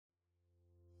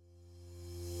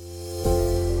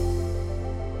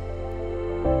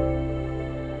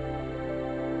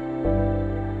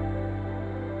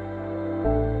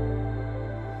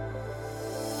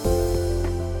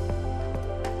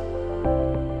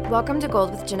Welcome to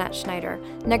Gold with Jeanette Schneider,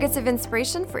 nuggets of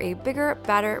inspiration for a bigger,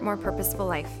 better, more purposeful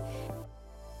life.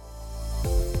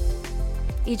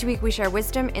 Each week we share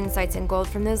wisdom, insights, and gold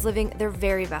from those living their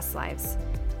very best lives.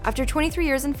 After 23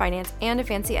 years in finance and a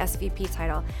fancy SVP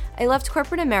title, I left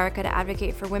corporate America to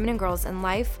advocate for women and girls in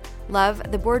life, love,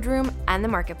 the boardroom, and the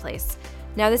marketplace.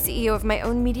 Now the CEO of my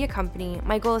own media company,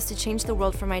 my goal is to change the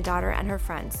world for my daughter and her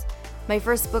friends. My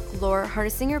first book, Lore,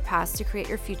 Harnessing Your Past to Create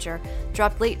Your Future,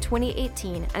 dropped late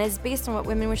 2018 and is based on what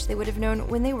women wish they would have known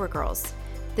when they were girls.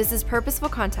 This is purposeful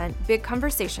content, big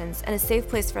conversations, and a safe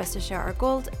place for us to share our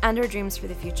gold and our dreams for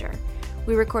the future.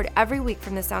 We record every week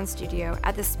from the Sound Studio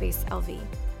at the Space LV.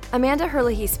 Amanda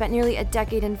Herlihy spent nearly a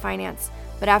decade in finance,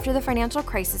 but after the financial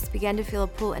crisis began to feel a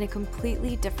pull in a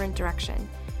completely different direction.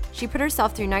 She put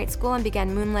herself through night school and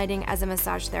began moonlighting as a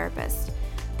massage therapist.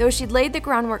 Though she'd laid the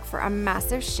groundwork for a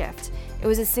massive shift, it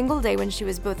was a single day when she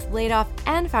was both laid off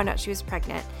and found out she was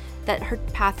pregnant that her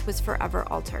path was forever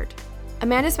altered.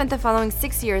 Amanda spent the following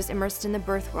 6 years immersed in the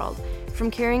birth world, from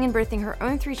carrying and birthing her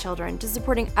own 3 children to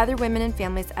supporting other women and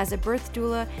families as a birth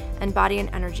doula and body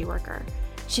and energy worker.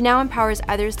 She now empowers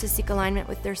others to seek alignment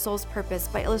with their soul's purpose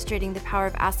by illustrating the power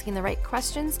of asking the right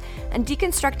questions and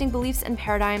deconstructing beliefs and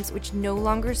paradigms which no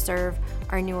longer serve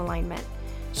our new alignment.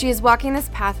 She is walking this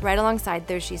path right alongside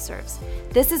those she serves.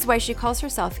 This is why she calls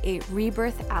herself a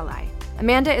rebirth ally.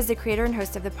 Amanda is the creator and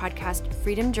host of the podcast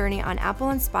Freedom Journey on Apple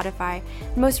and Spotify,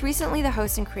 and most recently the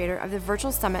host and creator of the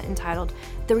virtual summit entitled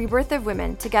The Rebirth of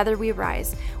Women, Together We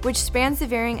Rise, which spans the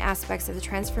varying aspects of the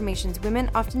transformations women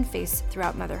often face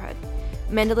throughout motherhood.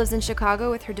 Amanda lives in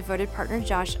Chicago with her devoted partner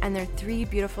Josh and their 3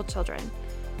 beautiful children.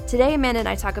 Today, Amanda and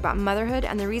I talk about motherhood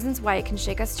and the reasons why it can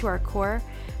shake us to our core,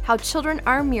 how children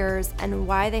are mirrors, and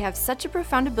why they have such a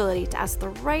profound ability to ask the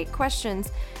right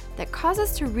questions that cause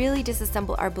us to really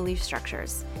disassemble our belief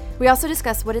structures. We also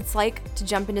discuss what it's like to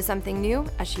jump into something new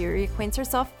as she reacquaints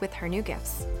herself with her new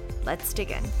gifts. Let's dig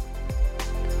in.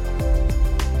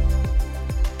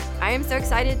 I am so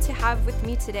excited to have with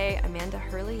me today Amanda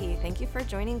Herlihy. Thank you for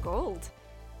joining Gold.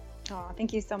 Oh,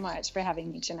 thank you so much for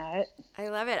having me, Jeanette. I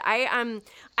love it.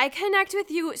 I connect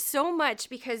with you so much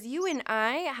because you and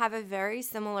I have a very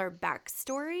similar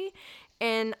backstory,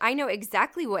 and I know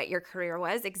exactly what your career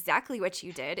was, exactly what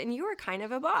you did, and you were kind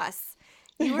of a boss.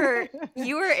 You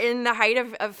were in the height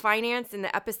of finance in the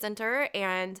epicenter,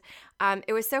 and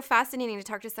it was so fascinating to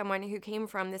talk to someone who came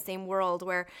from the same world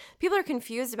where people are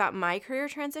confused about my career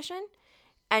transition.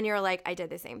 And you're like, I did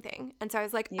the same thing. And so I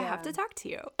was like, I have to talk to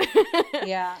you.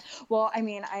 Yeah. Well, I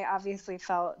mean, I obviously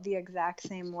felt the exact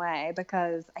same way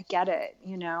because I get it,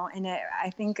 and I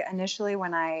think initially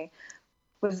when I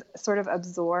was sort of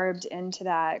absorbed into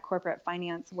that corporate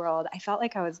finance world, I felt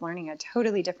like I was learning a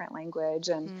totally different language.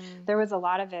 And there was a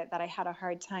lot of it that I had a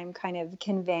hard time kind of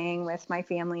conveying with my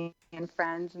family and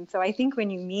friends. And so I think when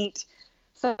you meet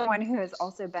someone who has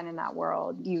also been in that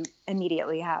world, you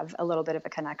immediately have a little bit of a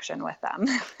connection with them.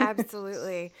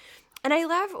 Absolutely. And I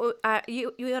love,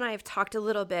 you and I have talked a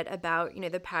little bit about,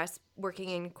 the past working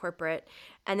in corporate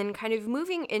and then kind of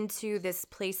moving into this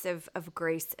place of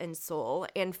grace and soul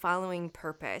and following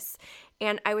purpose.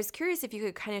 And I was curious if you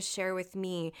could kind of share with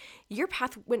me, your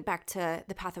path went back to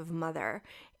the path of mother.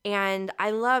 And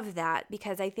I love that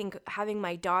because I think having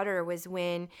my daughter was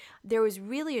when there was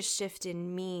really a shift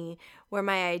in me where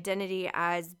my identity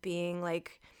as being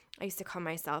like, I used to call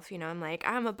myself, I'm like,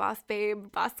 I'm a boss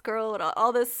babe, boss girl, and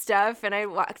all this stuff. And I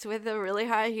walked with the really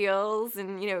high heels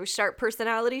and, sharp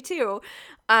personality too.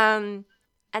 And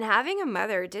having a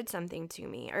mother did something to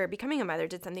me, or becoming a mother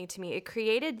did something to me. It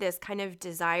created this kind of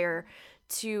desire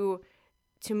to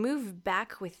move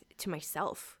back to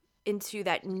myself, into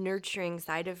that nurturing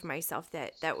side of myself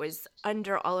that was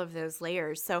under all of those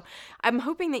layers. So I'm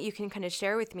hoping that you can kind of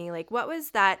share with me, like, what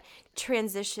was that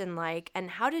transition like, and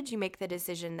how did you make the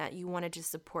decision that you wanted to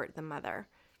support the mother?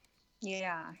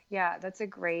 Yeah, that's a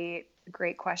great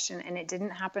question. And it didn't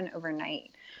happen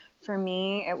overnight. For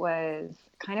me, it was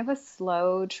kind of a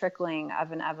slow trickling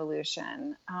of an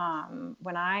evolution.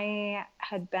 When I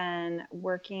had been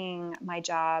working my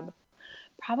job,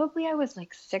 probably I was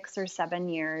like 6 or 7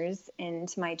 years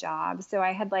into my job. So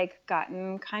I had like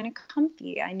gotten kind of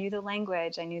comfy. I knew the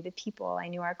language, I knew the people, I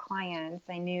knew our clients,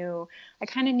 I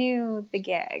kind of knew the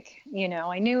gig,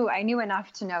 I knew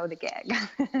enough to know the gig.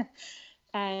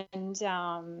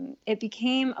 And it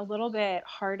became a little bit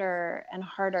harder and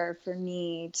harder for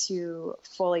me to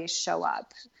fully show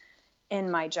up in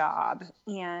my job.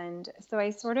 And so I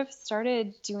sort of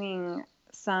started doing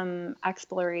some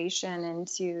exploration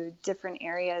into different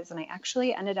areas. And I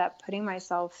actually ended up putting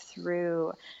myself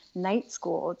through night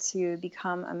school to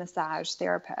become a massage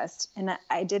therapist. And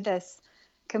I did this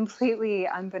completely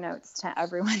unbeknownst to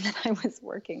everyone that I was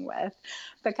working with,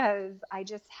 because I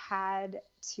just had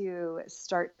to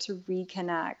start to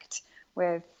reconnect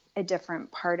with a different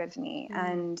part of me.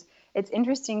 And it's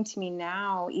interesting to me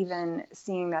now, even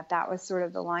seeing that that was sort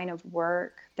of the line of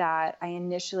work that I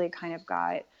initially kind of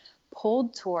got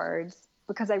pulled towards,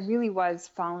 because I really was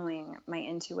following my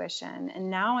intuition. And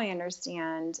now I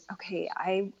understand, okay,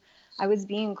 I was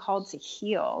being called to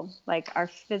heal, like our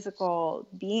physical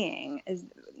being is,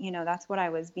 that's what I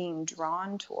was being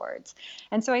drawn towards.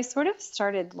 And so I sort of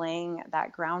started laying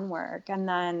that groundwork. And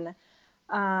then,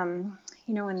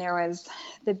 when there was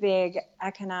the big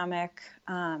economic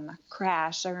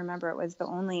crash, I remember it was the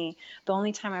only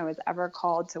time I was ever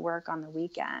called to work on the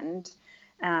weekend.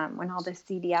 When all the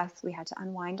CDS, we had to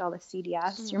unwind all the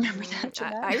CDS. Do you remember that,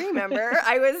 Jeanette? I remember.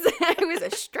 I was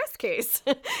a stress case.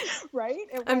 Right?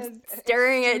 I'm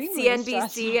staring at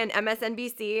CNBC and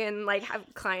MSNBC and have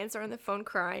clients are on the phone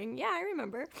crying. Yeah, I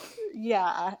remember.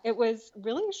 Yeah, it was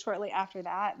really shortly after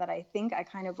that I think I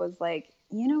kind of was like,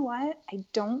 you know what? I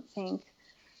don't think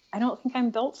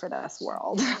I'm built for this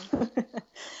world.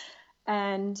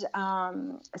 And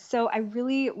so I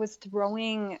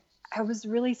was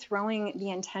really throwing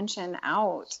the intention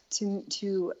out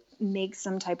to make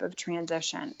some type of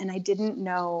transition. And I didn't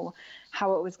know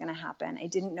how it was going to happen. I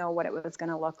didn't know what it was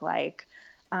going to look like.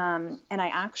 And I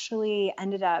actually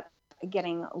ended up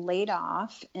getting laid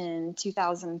off in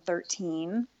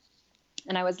 2013.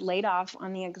 And I was laid off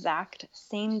on the exact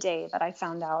same day that I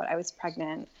found out I was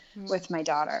pregnant with my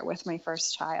daughter, with my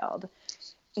first child.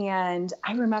 And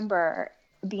I remember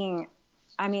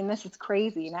this is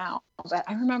crazy now, but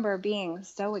I remember being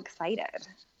so excited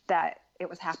that it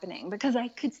was happening because I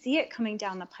could see it coming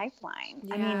down the pipeline.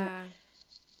 Yeah.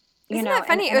 Isn't that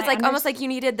funny? It was almost like you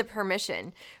needed the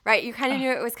permission, right? You kind of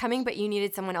knew it was coming, but you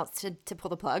needed someone else to pull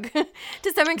the plug to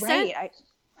some extent. Right.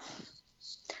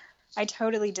 I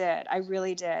totally did. I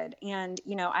really did. And,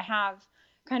 I have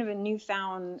kind of a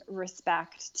newfound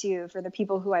respect too for the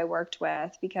people who I worked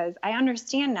with, because I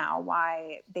understand now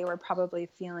why they were probably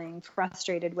feeling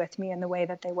frustrated with me in the way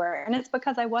that they were. And it's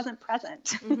because I wasn't present.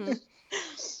 Mm-hmm.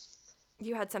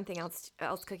 You had something else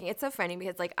cooking. It's so funny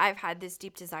because I've had this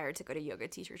deep desire to go to yoga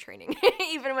teacher training,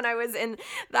 even when I was in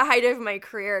the height of my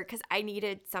career, because I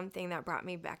needed something that brought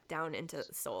me back down into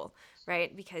soul,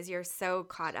 right? Because you're so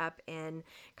caught up in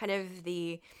kind of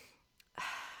the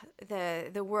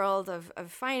world of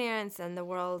finance and the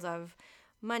world of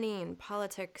money and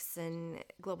politics and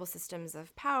global systems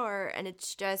of power. And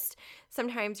it's just,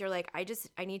 sometimes you're like, I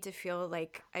need to feel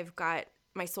like I've got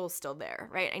my soul's still there,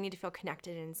 right? I need to feel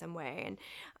connected in some way.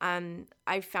 And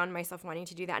I found myself wanting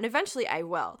to do that. And eventually I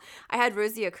will. I had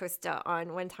Rosie Acosta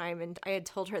on one time, and I had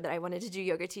told her that I wanted to do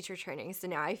yoga teacher training. So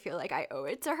now I feel like I owe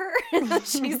it to her.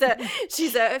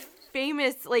 she's a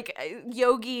famous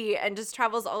yogi and just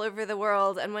travels all over the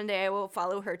world. And one day I will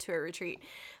follow her to a retreat.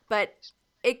 But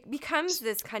it becomes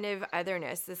this kind of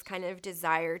otherness, this kind of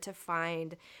desire to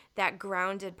find that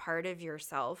grounded part of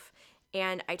yourself.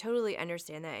 And I totally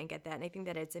understand that and get that. And I think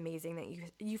that it's amazing that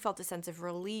you felt a sense of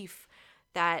relief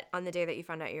that on the day that you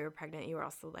found out you were pregnant, you were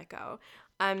also let go.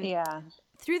 Yeah.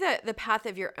 Through the path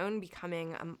of your own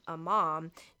becoming a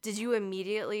mom, did you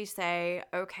immediately say,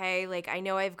 okay, I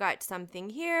know I've got something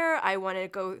here. I want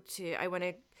to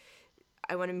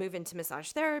move into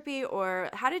massage therapy? Or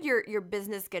how did your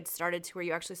business get started to where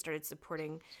you actually started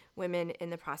supporting women in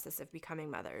the process of becoming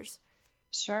mothers?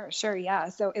 Sure. Yeah.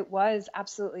 So it was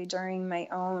absolutely during my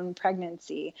own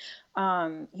pregnancy.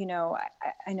 I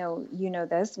know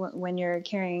this, when you're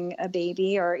carrying a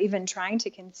baby or even trying to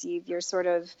conceive, you're sort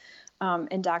of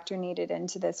indoctrinated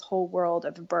into this whole world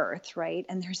of birth, right?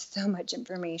 And there's so much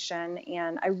information,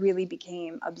 and I really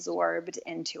became absorbed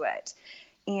into it.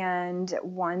 And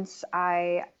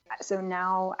so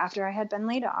now after I had been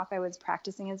laid off, I was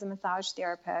practicing as a massage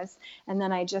therapist, and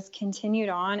then I just continued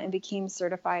on and became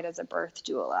certified as a birth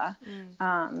doula,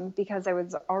 because I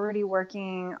was already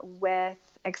working with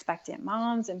expectant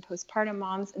moms and postpartum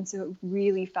moms. And so it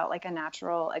really felt like a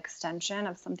natural extension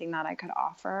of something that I could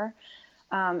offer.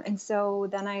 And so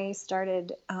then I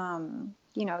started,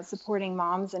 supporting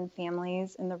moms and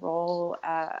families in the role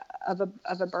of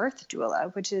a birth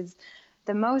doula, which is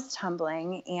the most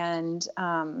humbling and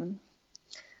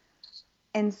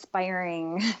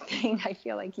inspiring thing I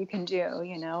feel like you can do.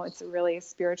 It's a really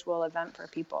spiritual event for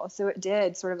people. So it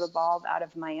did sort of evolve out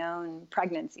of my own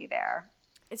pregnancy there.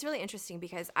 It's really interesting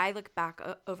because I look back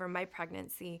over my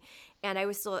pregnancy, and I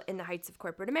was still in the heights of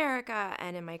corporate America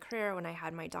and in my career when I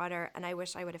had my daughter, and I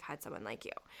wish I would have had someone like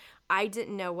you. I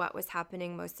didn't know what was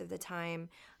happening most of the time.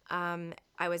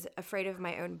 I was afraid of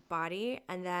my own body,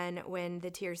 and then when the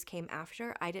tears came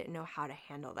after, I didn't know how to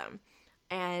handle them.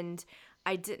 And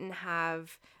I didn't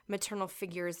have maternal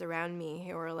figures around me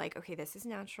who were like, okay, this is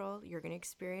natural. You're going to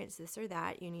experience this or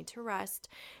that. You need to rest.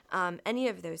 Any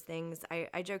of those things.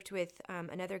 I joked with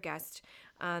another guest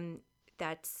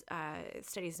that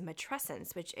studies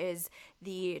matrescence, which is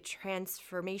the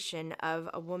transformation of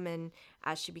a woman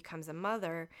as she becomes a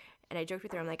mother. And I joked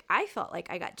with her, I'm like, I felt like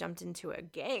I got jumped into a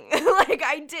gang. Like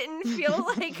I didn't feel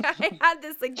like I had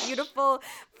this like beautiful,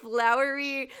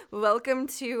 flowery welcome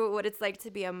to what it's like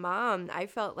to be a mom. I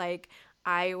felt like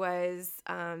I was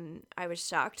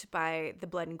shocked by the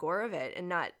blood and gore of it, and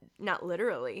not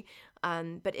literally,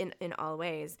 but in all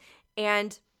ways.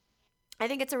 And I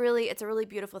think it's a really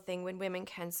beautiful thing when women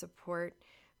can support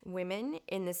women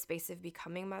in the space of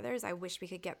becoming mothers. I wish we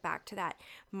could get back to that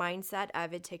mindset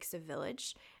of it takes a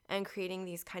village, and creating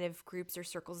these kind of groups or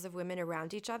circles of women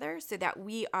around each other so that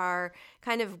we are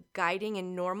kind of guiding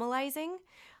and normalizing,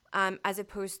 as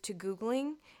opposed to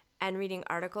Googling and reading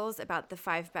articles about the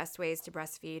 5 best ways to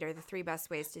breastfeed or the 3 best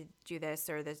ways to do this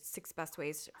or the 6 best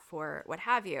ways for what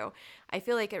have you. I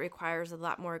feel like it requires a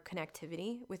lot more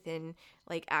connectivity within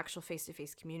like actual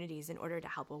face-to-face communities in order to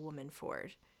help a woman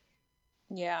forward.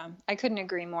 Yeah, I couldn't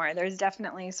agree more. There's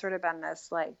definitely sort of been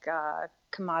this like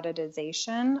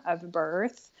commoditization of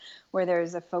birth, where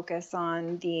there's a focus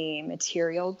on the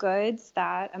material goods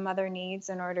that a mother needs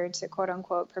in order to quote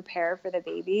unquote prepare for the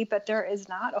baby. But there is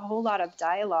not a whole lot of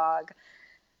dialogue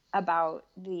about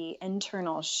the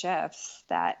internal shifts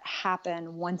that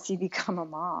happen once you become a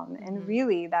mom. Mm-hmm. And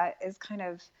really, that is kind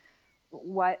of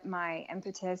what my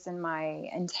impetus and my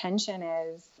intention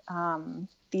is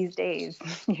these days.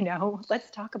 Let's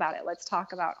talk about it. Let's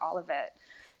talk about all of it.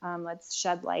 Let's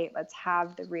shed light. Let's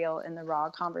have the real and the raw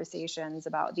conversations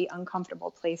about the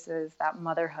uncomfortable places that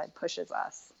motherhood pushes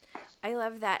us. I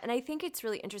love that. And I think it's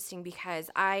really interesting because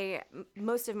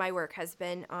most of my work has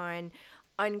been on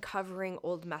uncovering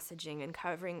old messaging,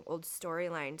 uncovering old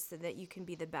storylines so that you can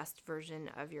be the best version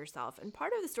of yourself. And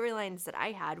part of the storylines that I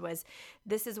had was,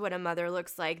 this is what a mother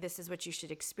looks like, this is what you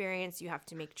should experience, you have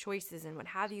to make choices and what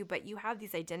have you, but you have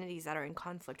these identities that are in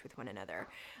conflict with one another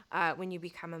when you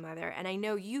become a mother. And I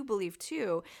know you believe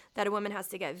too that a woman has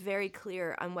to get very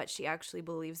clear on what she actually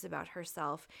believes about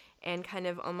herself and kind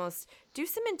of almost do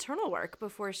some internal work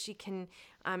before she can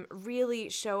really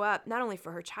show up, not only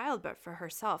for her child, but for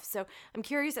herself. So I'm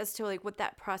curious as to like what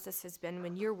that process has been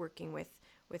when you're working with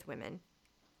women.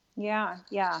 Yeah.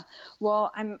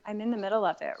 Well, I'm in the middle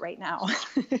of it right now.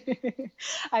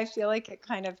 I feel like it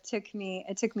took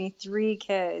me 3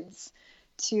 kids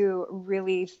to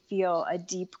really feel a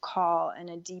deep call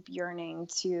and a deep yearning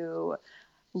to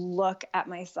look at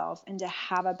myself and to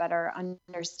have a better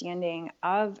understanding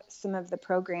of some of the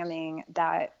programming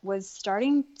that was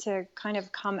starting to kind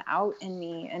of come out in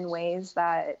me in ways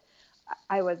that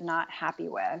I was not happy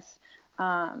with.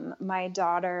 My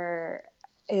daughter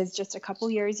is just a couple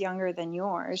years younger than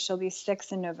yours. She'll be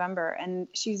 6 in November, and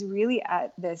she's really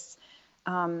at this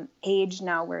age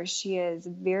now where she is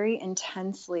very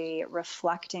intensely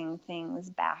reflecting things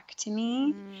back to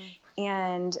me.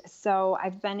 And so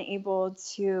I've been able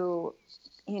to,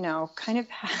 kind of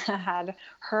had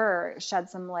her shed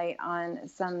some light on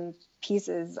some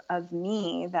pieces of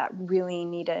me that really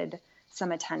needed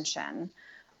some attention.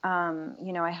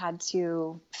 I had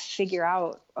to figure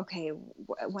out, okay,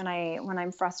 when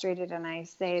I'm frustrated and I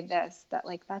say this,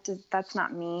 that's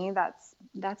not me.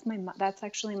 That's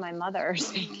actually my mother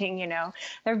speaking. There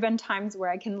have been times where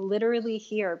I can literally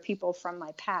hear people from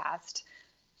my past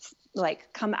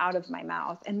like come out of my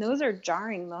mouth. And those are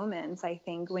jarring moments, I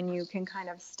think, when you can kind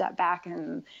of step back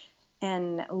and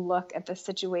look at the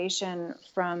situation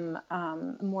from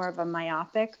more of a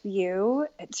myopic view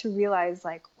to realize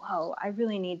like, whoa, I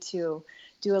really need to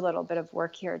do a little bit of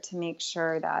work here to make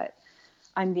sure that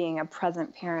I'm being a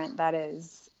present parent that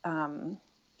is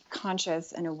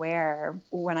conscious and aware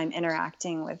when I'm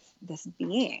interacting with this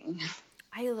being.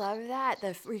 I love that.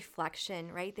 The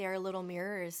reflection, right? They are little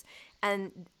mirrors.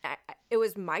 And it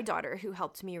was my daughter who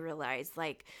helped me realize,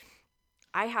 like,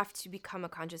 I have to become a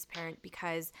conscious parent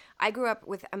because I grew up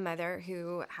with a mother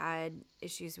who had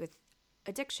issues with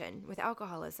addiction, with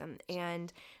alcoholism.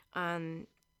 And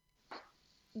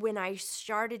when I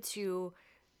started to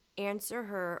answer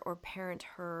her or parent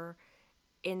her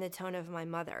in the tone of my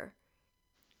mother,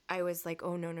 I was like,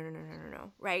 oh, no, no, no, no, no, no,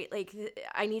 no, right? Like,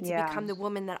 I need to Yeah. become the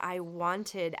woman that I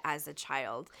wanted as a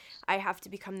child. I have to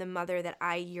become the mother that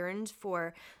I yearned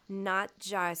for, not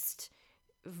just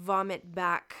vomit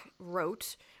back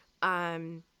rote,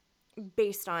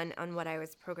 based on what I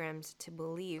was programmed to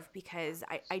believe, because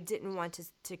I didn't want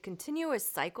to continue a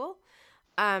cycle.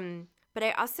 But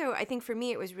I think for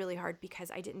me it was really hard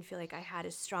because I didn't feel like I had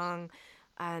a strong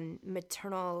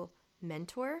maternal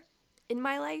mentor in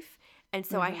my life. And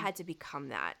so I Mm-hmm. had to become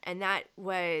that. And that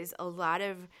was a lot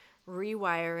of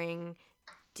rewiring,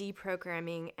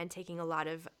 deprogramming, and taking a lot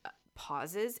of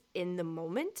pauses in the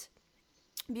moment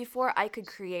before I could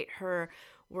create her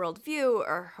worldview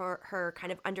or her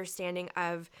kind of understanding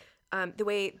of the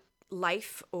way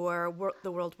life or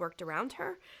the world worked around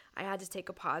her. I had to take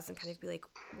a pause and kind of be like,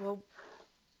 well,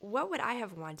 what would I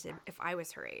have wanted if I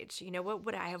was her age? You know, what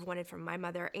would I have wanted from my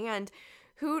mother? And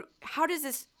how does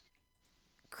this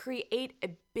create a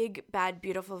big, bad,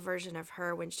 beautiful version of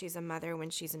her when she's a mother, when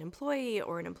she's an employee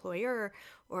or an employer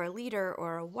or a leader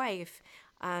or a wife,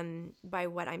 by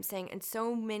what I'm saying? And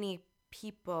so many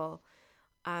people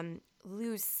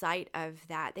lose sight of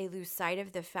that. They lose sight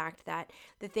of the fact that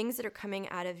the things that are coming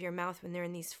out of your mouth when they're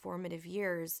in these formative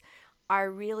years are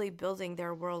really building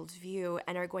their worldview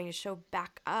and are going to show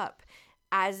back up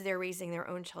as they're raising their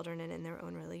own children and in their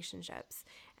own relationships.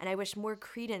 And I wish more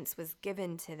credence was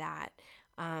given to that.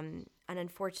 And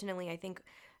unfortunately, I think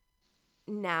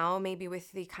now, maybe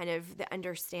with the kind of the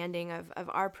understanding of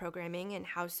our programming and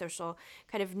how social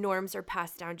kind of norms are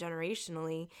passed down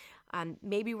generationally,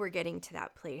 maybe we're getting to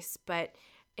that place. But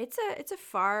it's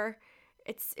a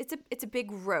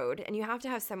big road, and you have to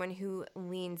have someone who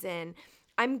leans in.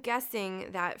 I'm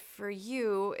guessing that for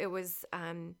you, it was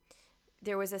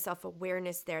there was a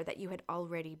self-awareness there that you had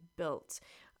already built,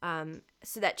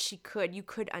 so that you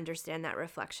could understand that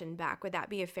reflection back. Would that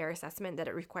be a fair assessment, that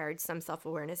it required some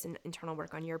self-awareness and internal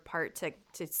work on your part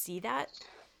to see that?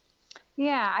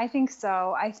 Yeah, I think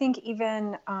so. I think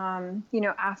even,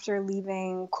 after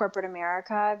leaving corporate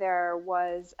America, there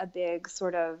was a big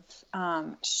sort of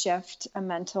shift, a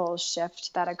mental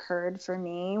shift that occurred for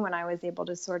me when I was able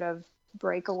to sort of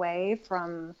break away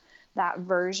from that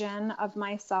version of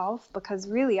myself, because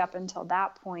really up until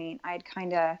that point, I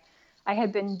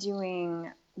had been doing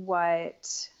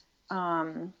what,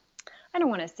 I don't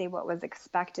want to say what was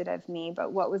expected of me,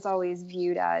 but what was always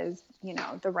viewed as,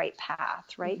 the right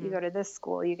path, right? Mm-hmm. You go to this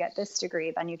school, you get this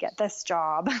degree, then you get this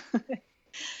job.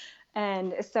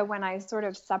 And so when I sort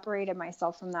of separated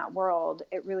myself from that world,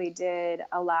 it really did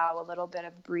allow a little bit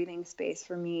of breathing space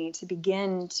for me to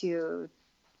begin to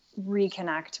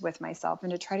reconnect with myself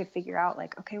and to try to figure out,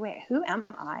 like, okay, wait, who am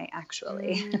I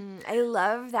actually? I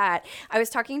love that. I was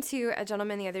talking to a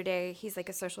gentleman the other day. He's like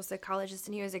a social psychologist,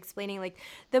 and he was explaining, like,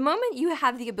 the moment you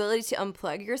have the ability to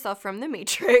unplug yourself from the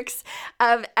matrix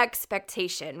of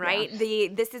expectation, right? Yeah.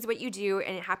 This is what you do,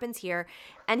 and it happens here.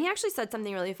 And he actually said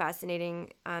something really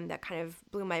fascinating, that kind of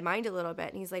blew my mind a little bit.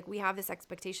 And he's like, we have this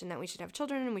expectation that we should have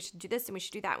children, and we should do this, and we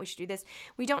should do that, and we should do this.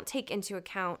 We don't take into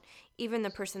account even the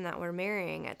person that we're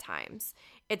marrying at times.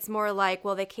 It's more like,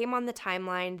 well, they came on the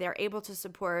timeline, they're able to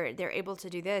support, they're able to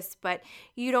do this, but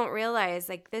you don't realize,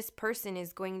 like, this person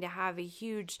is going to have a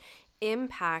huge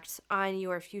impact on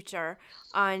your future,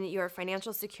 on your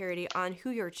financial security, on who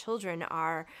your children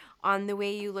are, on the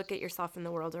way you look at yourself and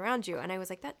the world around you. And I was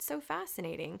like, that's so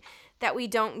fascinating that we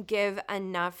don't give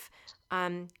enough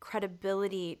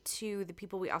credibility to the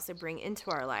people we also bring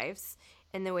into our lives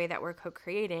in the way that we're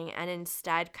co-creating, and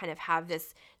instead kind of have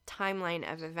this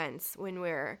timeline of events when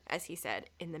we're, as he said,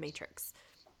 in the matrix.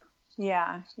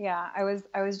 Yeah, yeah. I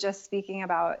was just speaking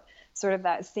about sort of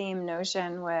that same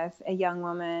notion with a young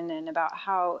woman, and about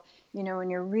how, when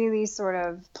you're really sort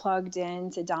of plugged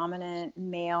into dominant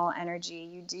male energy,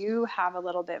 you do have a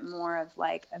little bit more of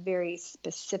like a very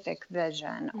specific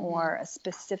vision or a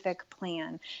specific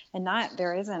plan. And that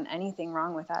there isn't anything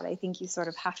wrong with that. I think you sort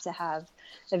of have to have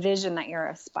a vision that you're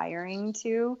aspiring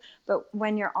to. But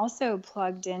when you're also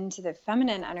plugged into the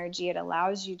feminine energy, it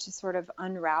allows you to sort of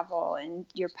unravel and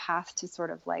your path to sort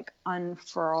of like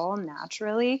unfurl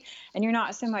naturally. And you're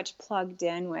not so much plugged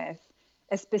in with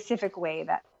a specific way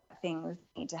that things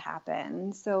need to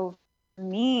happen. So for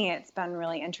me, it's been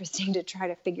really interesting to try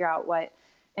to figure out what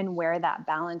and where that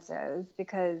balance is,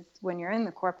 because when you're in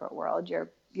the corporate world,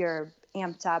 you're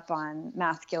amped up on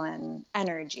masculine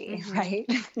energy, right?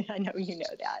 I know you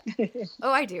know that.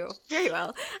 Oh, I do very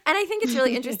well. And I think it's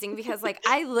really interesting because, like,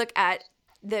 I look at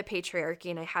the patriarchy,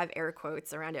 and I have air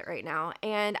quotes around it right now,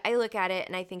 and I look at it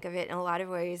and I think of it in a lot of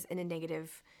ways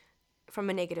from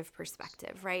a negative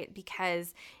perspective, right?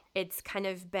 Because it's kind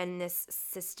of been this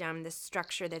system, this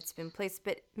structure that's been placed.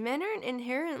 But men aren't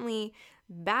inherently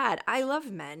bad. I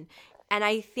love men. And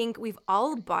I think we've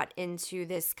all bought into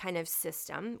this kind of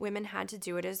system. Women had to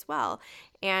do it as well.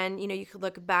 And, you could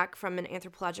look back from an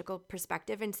anthropological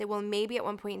perspective and say, well, maybe at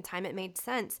one point in time it made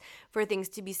sense for things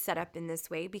to be set up in this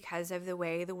way because of the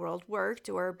way the world worked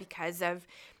or because of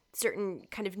certain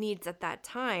kind of needs at that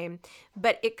time.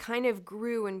 But it kind of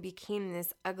grew and became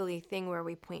this ugly thing where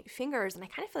we point fingers, and I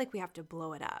kind of feel like we have to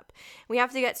blow it up. We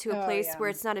have to get to a place where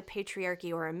it's not a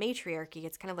patriarchy or a matriarchy.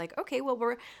 It's kind of like, okay, well,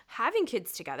 we're having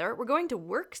kids together. We're going to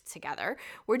work together.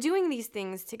 We're doing these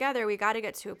things together. We got to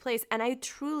get to a place. And I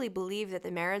truly believe that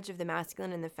the marriage of the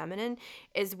masculine and the feminine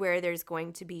is where there's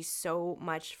going to be so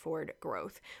much forward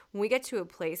growth. When we get to a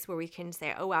place where we can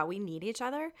say, oh, wow, we need each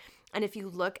other. And if you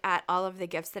look at all of the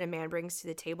gifts that a man brings to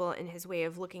the table in his way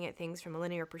of looking at things from a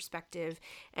linear perspective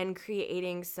and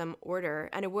creating some order,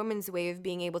 and a woman's way of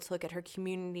being able to look at her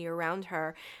community around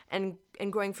her and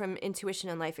growing from intuition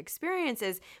and life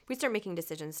experiences, we start making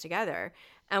decisions together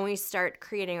and we start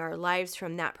creating our lives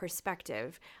from that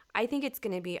perspective. I think it's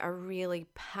going to be a really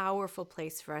powerful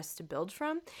place for us to build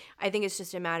from. I think it's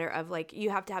just a matter of you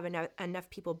have to have enough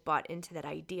people bought into that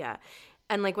idea.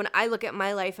 And when I look at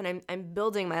my life and I'm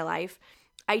building my life,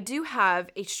 I do have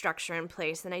a structure in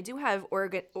place and I do have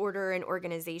order and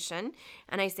organization.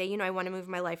 And I say, I want to move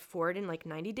my life forward in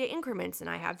 90-day increments. And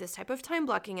I have this type of time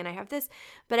blocking and I have this.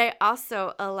 But I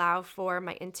also allow for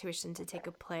my intuition to take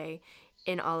a play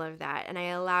in all of that. And I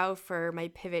allow for my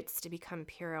pivots to become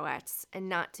pirouettes and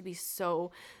not to be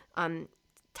so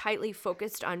tightly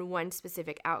focused on one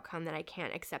specific outcome that I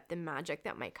can't accept the magic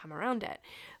that might come around it.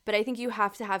 But I think you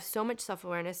have to have so much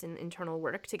self-awareness and internal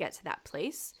work to get to that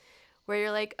place where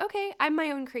you're like, okay, I'm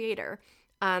my own creator.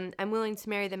 I'm willing to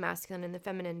marry the masculine and the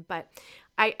feminine, but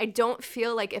I don't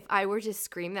feel like if I were to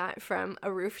scream that from a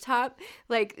rooftop,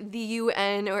 the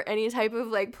UN or any type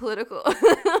of political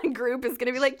group is going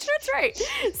to be like, that's right.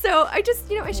 So I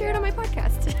just, I share it on my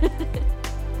podcast.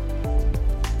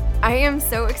 I am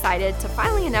so excited to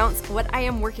finally announce what I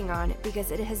am working on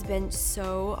because it has been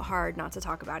so hard not to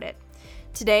talk about it.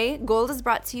 Today, Gold is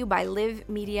brought to you by Live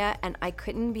Media, and I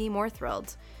couldn't be more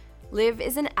thrilled. Live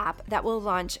is an app that will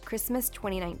launch Christmas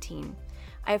 2019.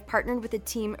 I have partnered with a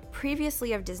team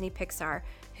previously of Disney Pixar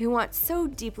who want so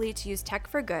deeply to use tech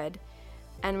for good,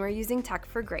 and we're using tech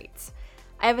for great.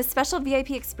 I have a special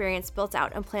VIP experience built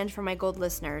out and planned for my Gold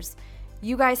listeners.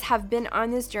 You guys have been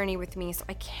on this journey with me, so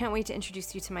I can't wait to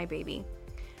introduce you to my baby.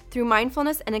 Through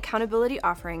mindfulness and accountability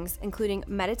offerings, including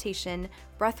meditation,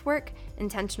 breathwork,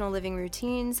 intentional living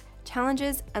routines,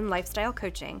 challenges, and lifestyle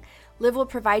coaching, Live will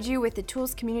provide you with the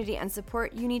tools, community, and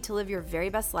support you need to live your very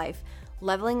best life,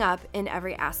 leveling up in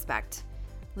every aspect.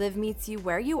 Live meets you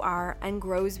where you are and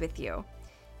grows with you.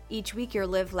 Each week, your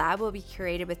Live Lab will be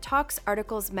curated with talks,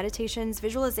 articles, meditations,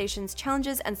 visualizations,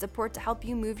 challenges, and support to help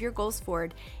you move your goals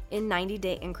forward in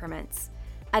 90-day increments.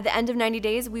 At the end of 90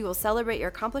 days, we will celebrate your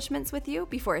accomplishments with you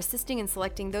before assisting in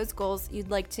selecting those goals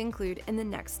you'd like to include in the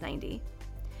next 90.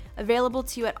 Available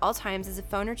to you at all times is a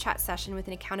phone or chat session with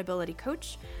an accountability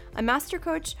coach, a master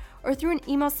coach, or through an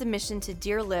email submission to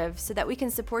Dear Live so that we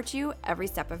can support you every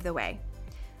step of the way.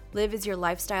 Live is your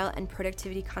lifestyle and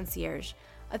productivity concierge,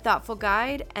 a thoughtful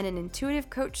guide, and an intuitive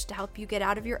coach to help you get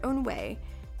out of your own way,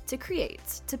 to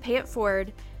create, to pay it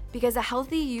forward, because a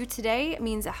healthy you today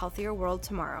means a healthier world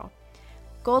tomorrow.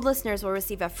 Gold listeners will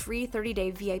receive a free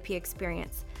 30-day VIP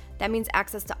experience. That means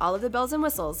access to all of the bells and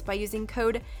whistles by using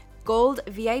code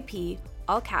GOLDVIP,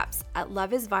 all caps, at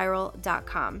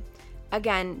loveisviral.com.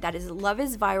 Again, that is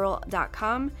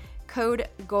loveisviral.com, code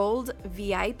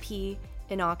GOLDVIP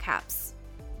in all caps.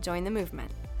 Join the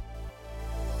movement.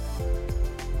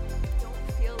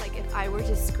 If I were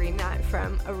to scream that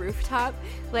from a rooftop,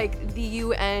 the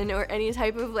UN or any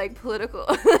type of political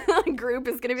group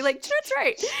is going to be like, that's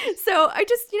right. So I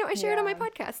just, I share it on my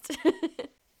podcast.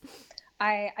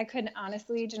 I couldn't,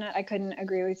 honestly, Jeanette, I couldn't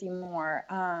agree with you more.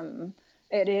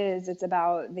 It's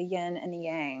about the yin and the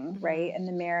yang, right? And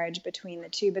the marriage between the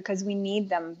two, because we need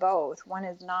them both. One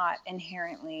is not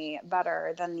inherently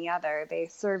better than the other. They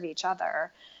serve each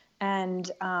other. And,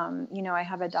 I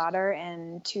have a daughter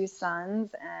and 2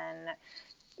 sons and,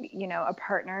 a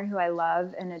partner who I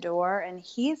love and adore. And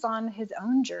he's on his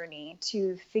own journey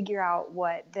to figure out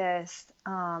what this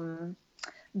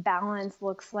balance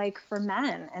looks like for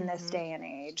men in this day and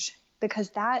age, because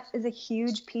that is a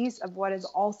huge piece of what is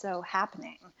also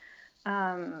happening.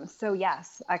 So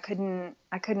yes, I couldn't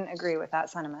agree with that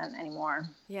sentiment anymore.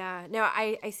 Yeah, no,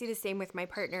 I see the same with my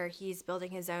partner. He's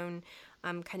building his own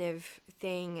kind of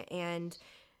thing and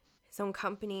his own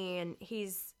company, and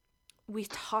he's we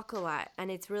talk a lot,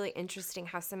 and it's really interesting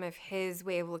how some of his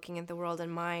way of looking at the world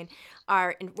and mine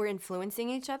are, we're influencing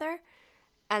each other,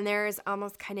 and there's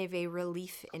almost kind of a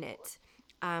relief in it,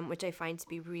 which I find to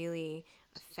be really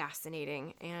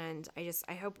fascinating. And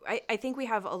I think we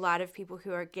have a lot of people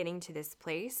who are getting to this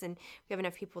place, and we have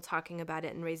enough people talking about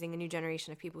it and raising a new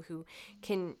generation of people who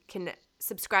can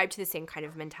subscribe to the same kind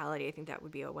of mentality. I think that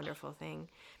would be a wonderful thing.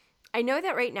 I know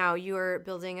that right now you're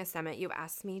building a summit. You've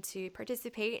asked me to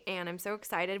participate, and I'm so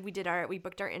excited. We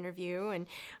booked our interview,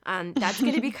 and that's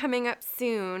going to be coming up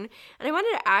soon. And I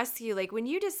wanted to ask you, like, when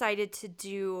you decided to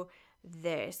do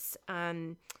this,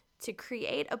 to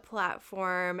create a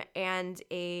platform and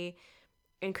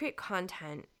create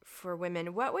content for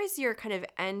women, what was your kind of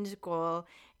end goal?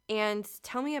 And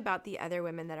tell me about the other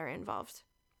women that are involved.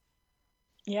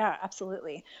 Yeah,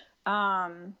 absolutely.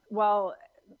 Well,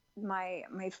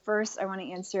 my first, I want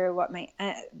to answer what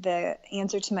the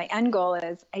answer to my end goal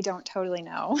is. I don't totally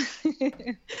know.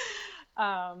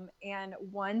 And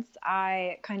once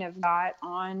I kind of got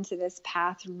onto this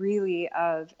path really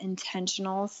of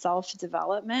intentional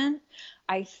self-development,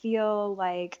 I feel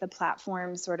like the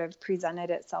platform sort of presented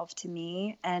itself to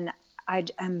me, and I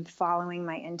am following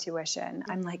my intuition.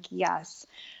 I'm like, yes.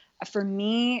 For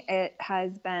me, it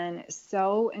has been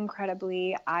so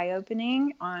incredibly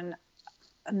eye-opening on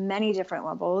many different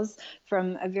levels.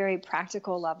 From a very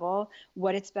practical level,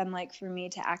 what it's been like for me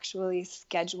to actually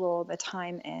schedule the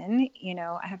time in.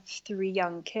 I have 3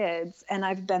 young kids, and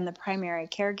I've been the primary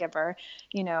caregiver,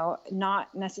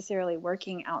 not necessarily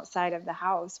working outside of the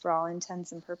house for all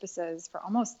intents and purposes for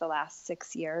almost the last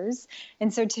 6 years.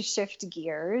 And so to shift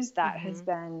gears, that has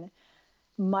been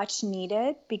much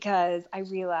needed, because I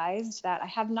realized that I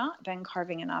have not been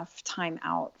carving enough time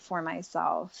out for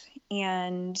myself.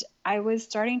 And I was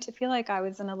starting to feel like I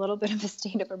was in a little bit of a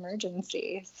state of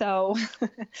emergency. So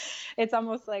it's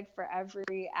almost like for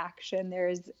every action,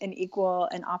 there's an equal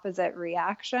and opposite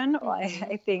reaction.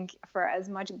 I think for as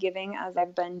much giving as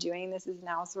I've been doing, this is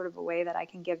now sort of a way that I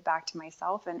can give back to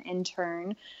myself and in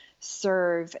turn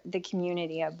serve the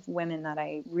community of women that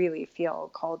I really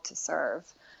feel called to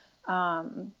serve.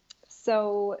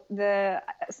 So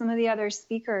some of the other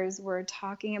speakers were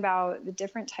talking about the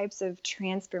different types of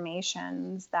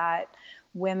transformations that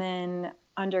women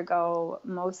undergo,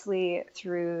 mostly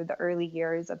through the early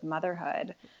years of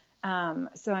motherhood.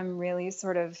 So I'm really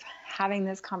sort of having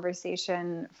this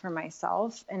conversation for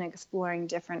myself and exploring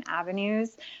different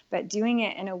avenues, but doing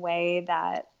it in a way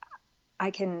that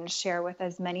I can share with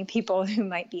as many people who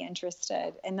might be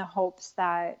interested, in the hopes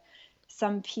that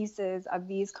some pieces of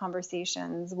these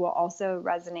conversations will also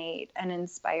resonate and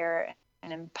inspire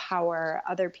and empower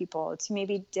other people to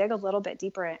maybe dig a little bit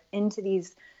deeper into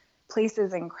these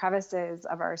places and crevices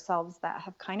of ourselves that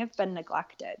have kind of been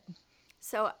neglected.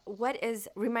 So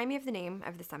remind me of the name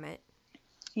of the summit.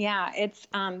 Yeah, it's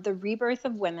The Rebirth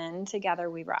of Women, Together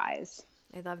We Rise.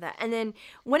 I love that. And then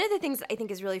one of the things I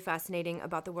think is really fascinating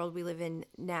about the world we live in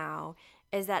now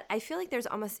is that I feel like there's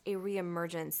almost a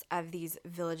reemergence of these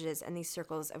villages and these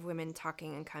circles of women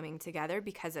talking and coming together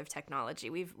because of technology.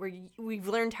 We've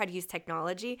learned how to use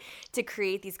technology to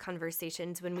create these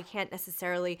conversations when we can't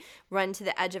necessarily run to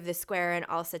the edge of the square and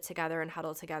all sit together and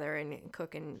huddle together and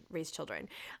cook and raise children.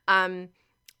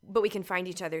 But we can find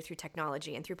each other through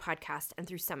technology and through podcasts and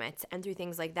through summits and through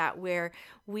things like that, where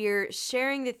we're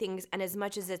sharing the things, and as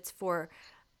much as it's for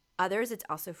others, it's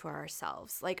also for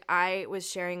ourselves. Like, I was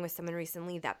sharing with someone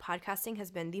recently that podcasting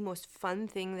has been the most fun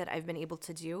thing that I've been able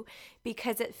to do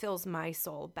because it fills my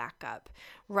soul back up.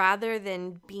 Rather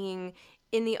than being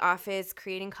in the office,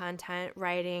 creating content,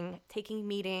 writing, taking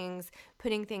meetings,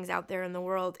 putting things out there in the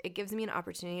world, it gives me an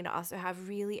opportunity to also have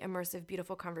really immersive,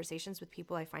 beautiful conversations with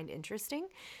people I find interesting,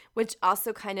 which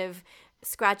also kind of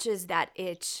scratches that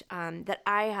itch that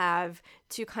I have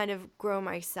to kind of grow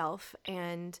myself.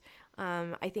 And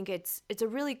I think it's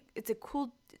a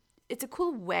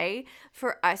cool way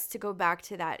for us to go back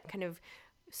to that kind of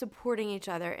supporting each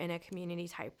other in a community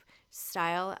type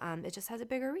style. It just has a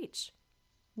bigger reach.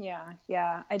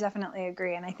 Yeah, I definitely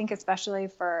agree. And I think especially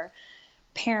for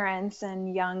parents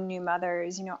and young new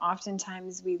mothers,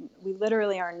 oftentimes we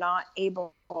literally are not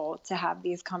able to have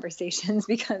these conversations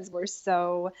because we're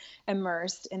so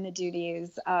immersed in the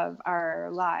duties of our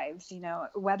lives,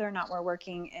 whether or not we're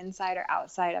working inside or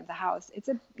outside of the house. It's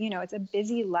a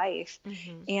busy life.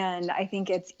 Mm-hmm. And I think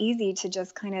it's easy to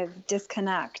just kind of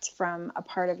disconnect from a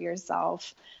part of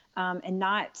yourself, and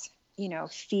not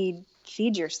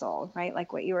feed your soul, right?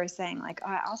 Like what you were saying, like, oh,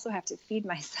 I also have to feed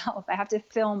myself. I have to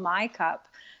fill my cup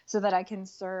so that I can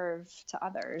serve to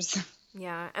others.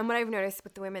 Yeah. And what I've noticed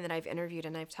with the women that I've interviewed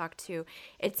and I've talked to,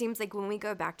 it seems like when we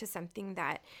go back to something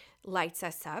that lights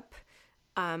us up,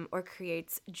 or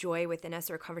creates joy within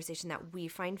us, or a conversation that we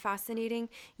find fascinating,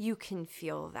 you can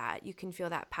feel that. You can feel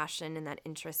that passion and that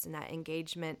interest and that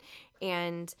engagement.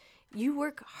 And you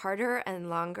work harder and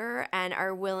longer and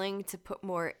are willing to put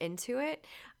more into it,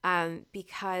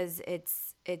 because it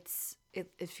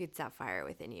feeds that fire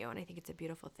within you. And I think it's a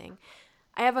beautiful thing.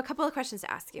 I have a couple of questions to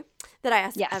ask you that I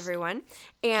ask everyone.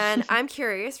 And I'm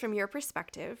curious, from your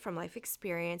perspective, from life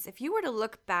experience, if you were to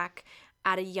look back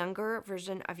at a younger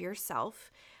version of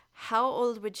yourself, how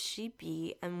old would she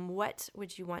be, and what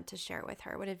would you want to share with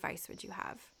her? What advice would you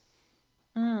have?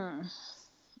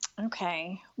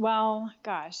 Okay. Well,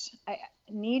 gosh,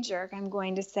 knee jerk, I'm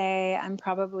going to say I'm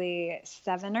probably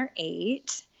 7 or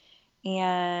 8.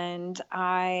 And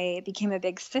I became a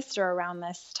big sister around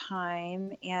this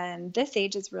time. And this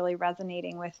age is really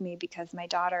resonating with me because my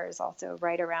daughter is also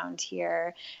right around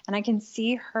here. And I can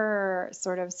see her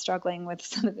sort of struggling with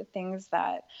some of the things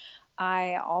that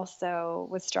I also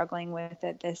was struggling with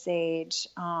at this age,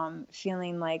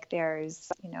 feeling like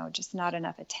there's, just not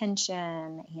enough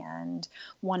attention and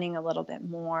wanting a little bit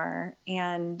more.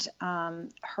 And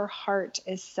her heart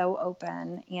is so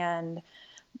open, and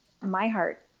my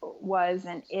heart was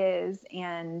and is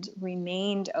and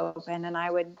remained open. And I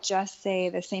would just say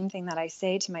the same thing that I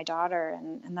say to my daughter,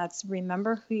 and that's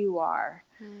remember who you are.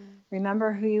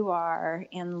 Remember who you are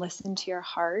and listen to your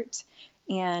heart.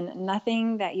 And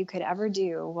nothing that you could ever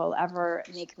do will ever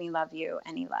make me love you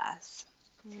any less.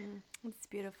 That's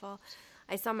beautiful.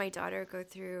 I saw my daughter go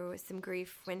through some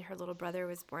grief when her little brother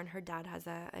was born. Her dad has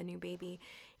a new baby.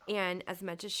 And as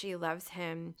much as she loves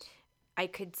him, I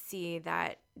could see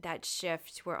that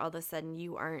shift where all of a sudden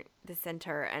you aren't the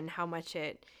center, and how much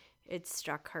it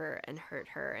struck her and hurt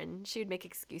her. And she would make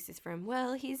excuses for him.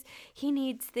 Well, he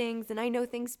needs things and I know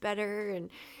things better. And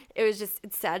it's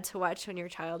sad to watch when your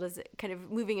child is kind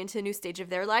of moving into a new stage of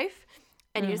their life,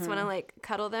 and you just want to like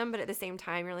cuddle them. But at the same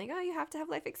time, you're like, oh, you have to have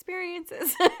life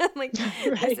experiences. Like,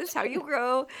 This is how you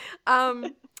grow.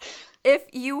 If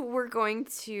you were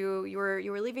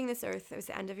you were leaving this earth, it was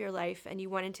the end of your life, and you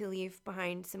wanted to leave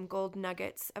behind some gold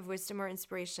nuggets of wisdom or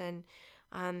inspiration,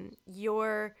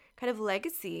 your kind of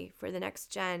legacy for the next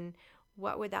gen,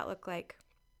 what would that look like?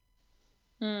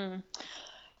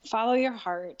 Follow your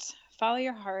heart. Follow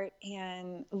your heart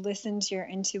and listen to your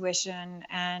intuition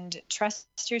and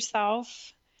trust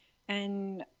yourself,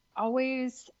 and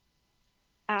always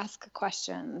ask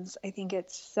questions. I think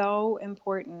it's so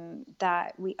important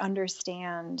that we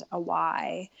understand a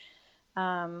why.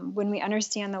 When we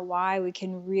understand the why, we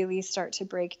can really start to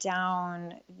break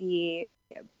down the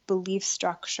belief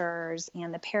structures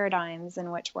and the paradigms in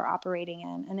which we're operating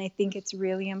in. And I think it's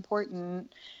really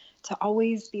important to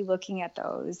always be looking at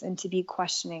those and to be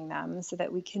questioning them so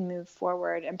that we can move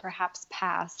forward and perhaps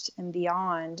past and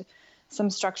beyond some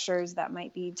structures that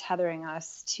might be tethering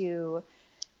us to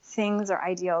things or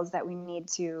ideals that we need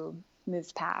to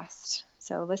move past.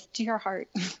 So listen to your heart.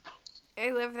 I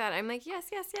love that. I'm like, yes.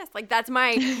 Like that's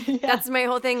my that's my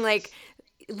whole thing. Like,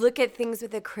 look at things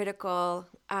with a critical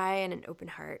eye and an open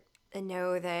heart, and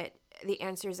know that the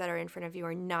answers that are in front of you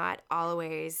are not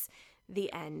always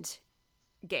the end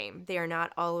game. They are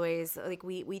not always like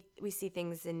we see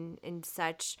things in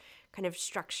such kind of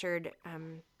structured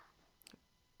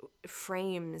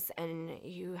frames, and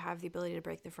you have the ability to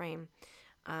break the frame.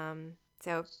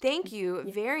 So thank you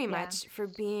very much for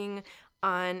being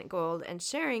on Gold and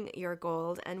sharing your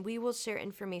gold. And we will share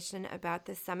information about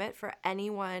the summit for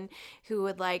anyone who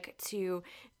would like to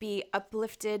be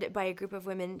uplifted by a group of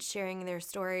women sharing their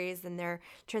stories and their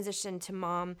transition to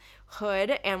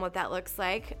momhood and what that looks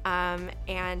like.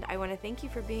 And I want to thank you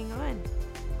for being on.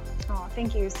 Oh,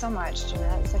 thank you so much,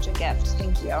 Jeanette. It's such a gift.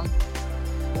 Thank you.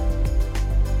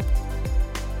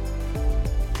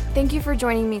 Thank you for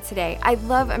joining me today. I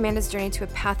love Amanda's journey to a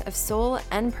path of soul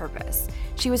and purpose.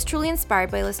 She was truly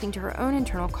inspired by listening to her own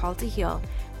internal call to heal,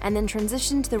 and then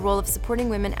transitioned to the role of supporting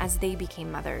women as they became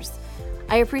mothers.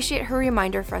 I appreciate her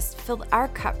reminder for us to fill our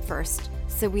cup first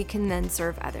so we can then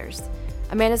serve others.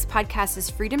 Amanda's podcast is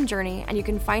Freedom Journey, and you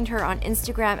can find her on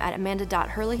Instagram at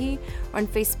amanda.herlihy or on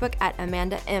Facebook at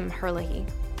Amanda M. Herlihy.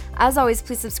 As always,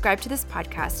 please subscribe to this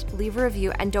podcast, leave a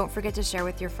review, and don't forget to share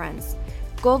with your friends.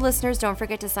 Gold listeners, don't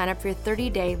forget to sign up for your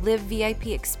 30-day Live VIP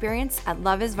experience at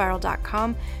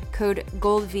loveisviral.com, code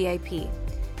GOLDVIP.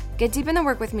 Get deep in the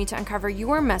work with me to uncover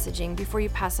your messaging before you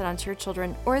pass it on to your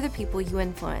children or the people you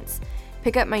influence.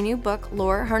 Pick up my new book,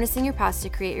 Lore, Harnessing Your Past to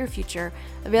Create Your Future,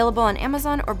 available on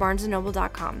Amazon or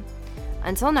barnesandnoble.com.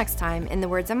 Until next time, in the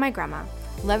words of my grandma,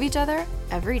 love each other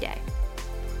every day.